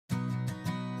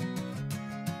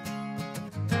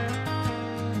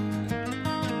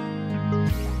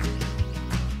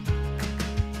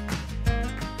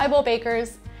Hi Bow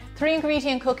Bakers!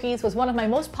 3-ingredient cookies was one of my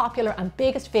most popular and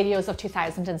biggest videos of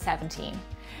 2017.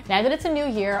 Now that it's a new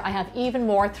year, I have even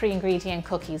more 3-ingredient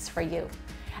cookies for you.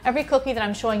 Every cookie that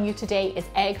I'm showing you today is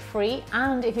egg-free,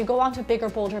 and if you go onto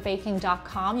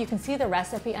biggerbolderbaking.com, you can see the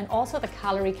recipe and also the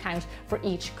calorie count for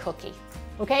each cookie.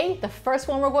 Okay, the first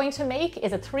one we're going to make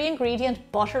is a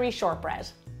 3-ingredient buttery shortbread.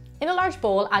 In a large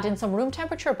bowl, add in some room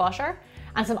temperature butter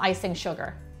and some icing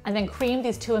sugar, and then cream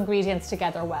these 2 ingredients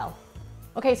together well.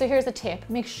 Okay, so here's a tip.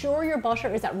 Make sure your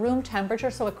butter is at room temperature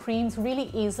so it creams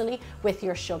really easily with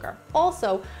your sugar.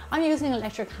 Also, I'm using an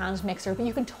electric hand mixer, but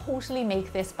you can totally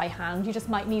make this by hand. You just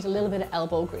might need a little bit of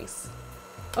elbow grease.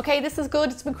 Okay, this is good.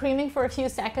 It's been creaming for a few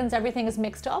seconds. Everything is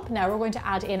mixed up. Now we're going to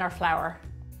add in our flour.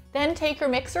 Then take your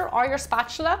mixer or your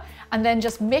spatula and then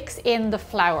just mix in the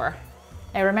flour.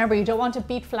 Now remember, you don't want to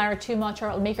beat flour too much or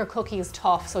it'll make your cookies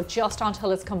tough, so just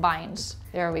until it's combined.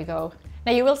 There we go.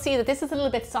 Now you will see that this is a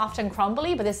little bit soft and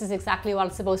crumbly, but this is exactly what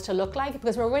it's supposed to look like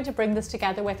because we're going to bring this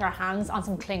together with our hands on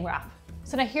some cling wrap.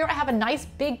 So now here I have a nice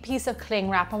big piece of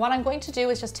cling wrap, and what I'm going to do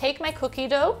is just take my cookie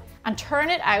dough and turn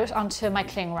it out onto my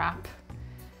cling wrap.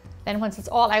 Then once it's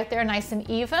all out there nice and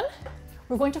even,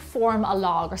 we're going to form a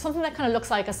log or something that kind of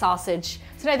looks like a sausage.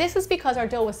 So now this is because our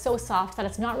dough is so soft that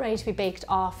it's not ready to be baked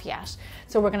off yet.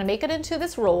 So we're going to make it into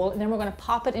this roll and then we're going to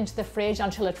pop it into the fridge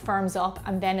until it firms up,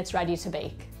 and then it's ready to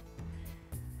bake.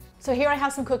 So here I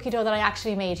have some cookie dough that I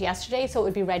actually made yesterday, so it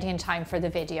would be ready in time for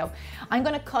the video. I'm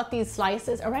going to cut these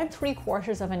slices around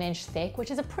 3/4 of an inch thick,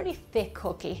 which is a pretty thick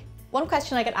cookie. One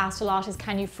question I get asked a lot is,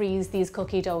 can you freeze these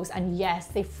cookie doughs? And yes,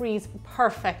 they freeze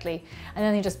perfectly. And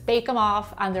then you just bake them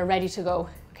off and they're ready to go.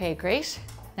 Okay, great.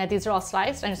 Now these are all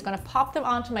sliced. I'm just going to pop them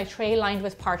onto my tray lined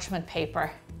with parchment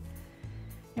paper.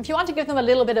 If you want to give them a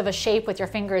little bit of a shape with your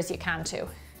fingers, you can too.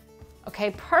 Okay,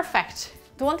 perfect.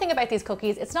 The one thing about these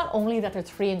cookies, it's not only that they're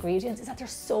 3 ingredients, it's that they're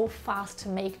so fast to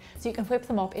make, so you can whip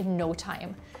them up in no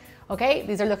time. Okay,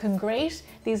 these are looking great.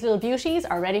 These little beauties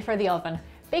are ready for the oven.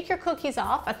 Bake your cookies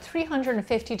off at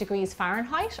 350 degrees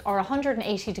Fahrenheit or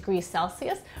 180 degrees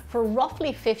Celsius for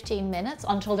roughly 15 minutes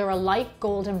until they're a light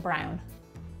golden brown.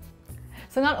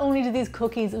 So not only do these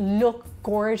cookies look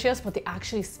gorgeous, but they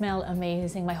actually smell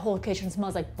amazing. My whole kitchen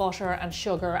smells like butter and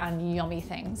sugar and yummy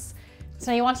things. So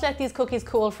now you want to let these cookies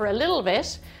cool for a little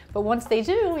bit, but once they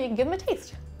do, you can give them a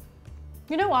taste.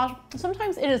 You know what?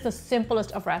 Sometimes it is the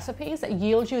simplest of recipes that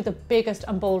yield you the biggest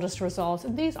and boldest results.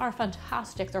 And these are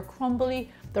fantastic. They're crumbly,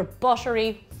 they're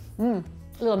buttery, a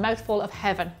little mouthful of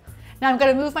heaven. Now I'm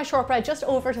going to move my shortbread just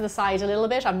over to the side a little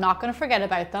bit. I'm not going to forget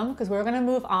about them because we're going to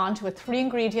move on to a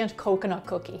 3-ingredient coconut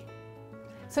cookie.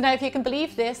 So now if you can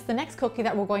believe this, the next cookie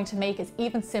that we're going to make is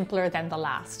even simpler than the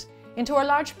last. Into our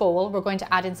large bowl, we're going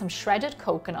to add in some shredded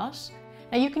coconut.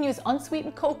 Now you can use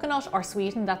unsweetened coconut or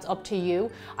sweetened, that's up to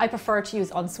you. I prefer to use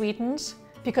unsweetened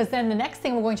because then the next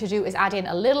thing we're going to do is add in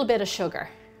a little bit of sugar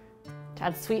to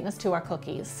add sweetness to our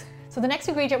cookies. So the next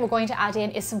ingredient we're going to add in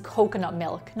is some coconut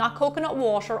milk, not coconut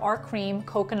water or cream,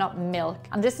 coconut milk.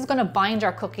 And this is going to bind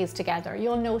our cookies together.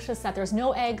 You'll notice that there's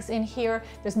no eggs in here,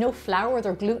 there's no flour,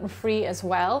 they're gluten-free as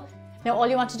well. Now all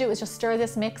you want to do is just stir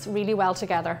this mix really well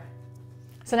together.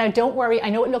 So now don't worry, I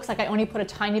know it looks like I only put a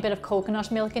tiny bit of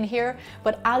coconut milk in here,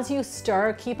 but as you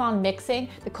stir, keep on mixing,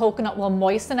 the coconut will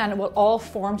moisten and it will all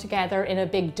form together in a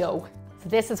big dough. So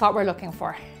this is what we're looking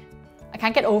for. I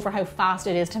can't get over how fast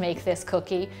it is to make this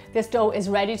cookie. This dough is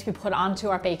ready to be put onto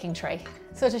our baking tray.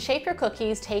 So to shape your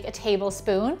cookies, take a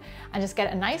tablespoon and just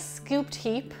get a nice scooped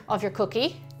heap of your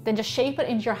cookie, then just shape it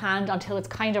into your hand until it's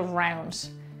kind of round,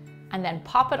 and then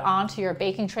pop it onto your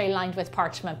baking tray lined with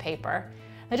parchment paper.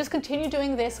 Now just continue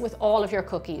doing this with all of your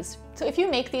cookies. So if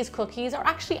you make these cookies, or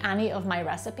actually any of my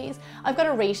recipes, I've got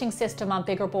a rating system on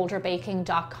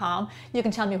biggerbolderbaking.com. You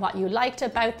can tell me what you liked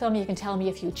about them, you can tell me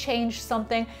if you changed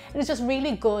something, and it's just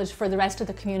really good for the rest of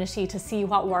the community to see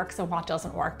what works and what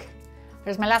doesn't work.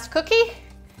 There's my last cookie.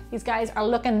 These guys are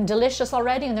looking delicious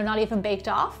already and they're not even baked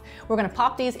off. We're gonna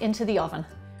pop these into the oven.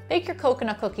 Bake your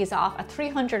coconut cookies off at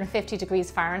 350 degrees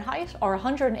Fahrenheit or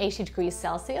 180 degrees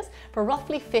Celsius for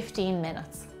roughly 15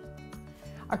 minutes.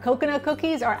 Our coconut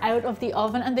cookies are out of the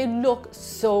oven and they look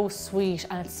so sweet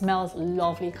and it smells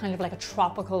lovely, kind of like a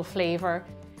tropical flavor.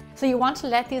 So you want to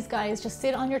let these guys just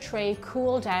sit on your tray,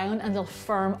 cool down, and they'll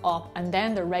firm up and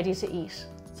then they're ready to eat.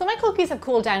 So my cookies have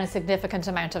cooled down a significant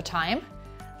amount of time.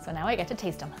 So now I get to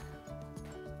taste them.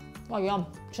 Oh, yum.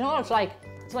 Do you know what it's like?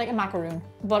 It's like a macaroon,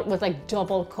 but with like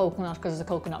double coconut because there's the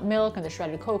coconut milk and the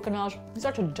shredded coconut. These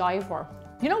are to die for.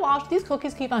 You know what? These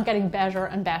cookies keep on getting better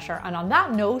and better. And on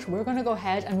that note, we're going to go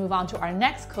ahead and move on to our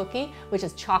next cookie, which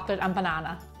is chocolate and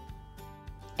banana.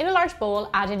 In a large bowl,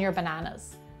 add in your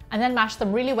bananas and then mash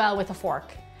them really well with a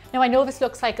fork. Now I know this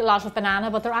looks like a lot of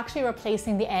banana, but they're actually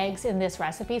replacing the eggs in this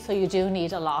recipe, so you do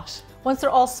need a lot. Once they're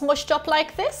all smushed up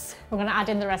like this, we're going to add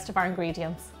in the rest of our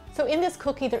ingredients. So in this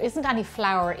cookie, there isn't any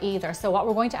flour either. So what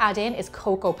we're going to add in is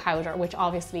cocoa powder, which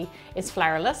obviously is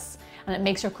flourless, and it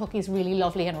makes your cookies really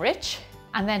lovely and rich.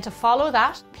 And then to follow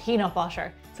that, peanut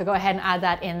butter. So go ahead and add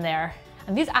that in there.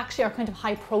 And these actually are kind of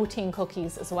high protein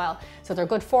cookies as well. So they're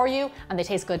good for you and they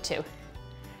taste good too.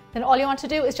 Then all you want to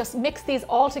do is just mix these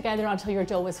all together until your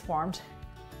dough is formed.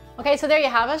 Okay, so there you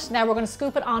have it. Now we're going to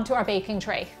scoop it onto our baking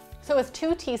tray. So with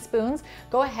 2 teaspoons,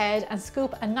 go ahead and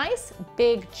scoop a nice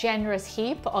big generous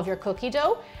heap of your cookie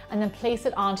dough and then place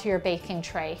it onto your baking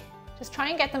tray. Just try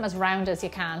and get them as round as you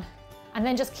can. And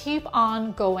then just keep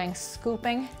on going,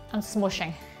 scooping and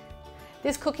smushing.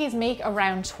 These cookies make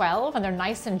around 12 and they're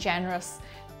nice and generous.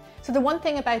 So the one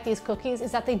thing about these cookies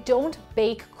is that they don't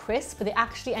bake crisp, but they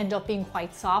actually end up being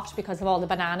quite soft because of all the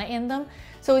banana in them.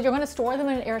 So you're going to store them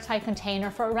in an airtight container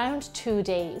for around 2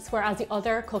 days, whereas the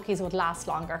other cookies would last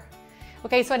longer.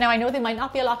 Okay, so now I know they might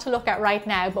not be a lot to look at right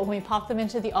now, but when we pop them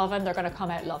into the oven, they're going to come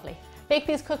out lovely. Bake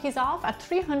these cookies off at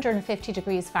 350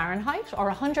 degrees Fahrenheit or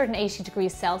 180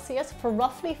 degrees Celsius for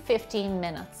roughly 15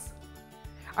 minutes.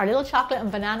 Our little chocolate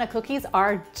and banana cookies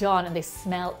are done and they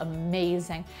smell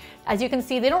amazing. As you can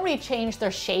see, they don't really change their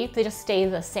shape, they just stay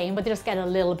the same, but they just get a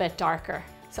little bit darker.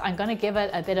 So I'm gonna give it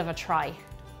a bit of a try.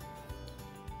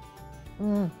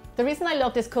 The reason I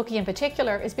love this cookie in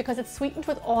particular is because it's sweetened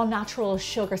with all natural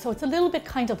sugar, so it's a little bit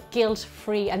kind of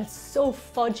guilt-free and it's so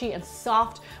fudgy and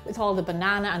soft with all the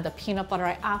banana and the peanut butter.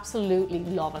 I absolutely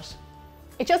love it.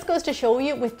 It just goes to show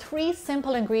you, with 3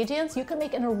 simple ingredients, you can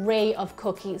make an array of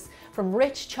cookies, from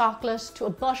rich chocolate to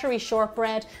a buttery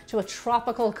shortbread to a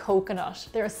tropical coconut.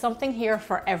 There is something here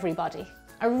for everybody.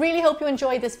 I really hope you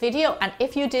enjoyed this video, and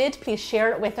if you did, please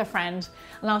share it with a friend.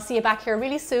 And I'll see you back here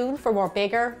really soon for more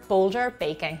bigger, bolder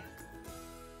baking.